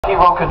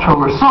Evo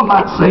controller, some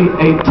might say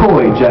a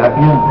toy, Jack.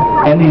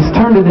 Yeah. And he's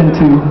turned it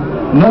into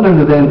none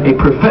other than a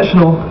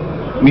professional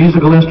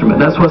musical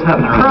instrument. That's what's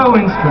happening. Pro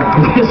instrument.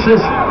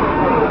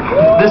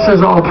 This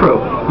is all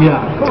pro. Yeah.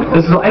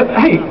 This is all,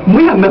 hey,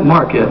 we haven't met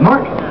Mark yet.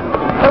 Mark?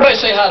 Everybody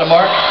say hi to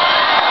Mark.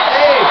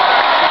 Hey!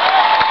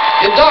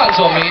 It dawns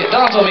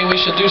on me we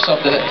should do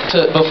something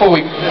before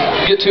we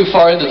get too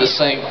far into this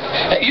thing.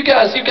 You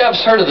guys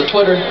heard of the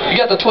Twitter? You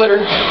got the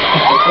Twitter?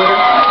 The Twitter?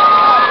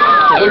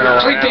 There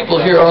are 3 people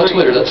here on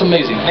Twitter. That's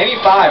amazing. Maybe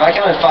 5. I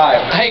counted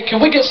 5. Hey,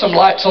 can we get some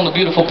likes on the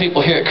beautiful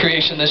people here at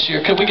Creation this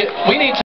year? We need to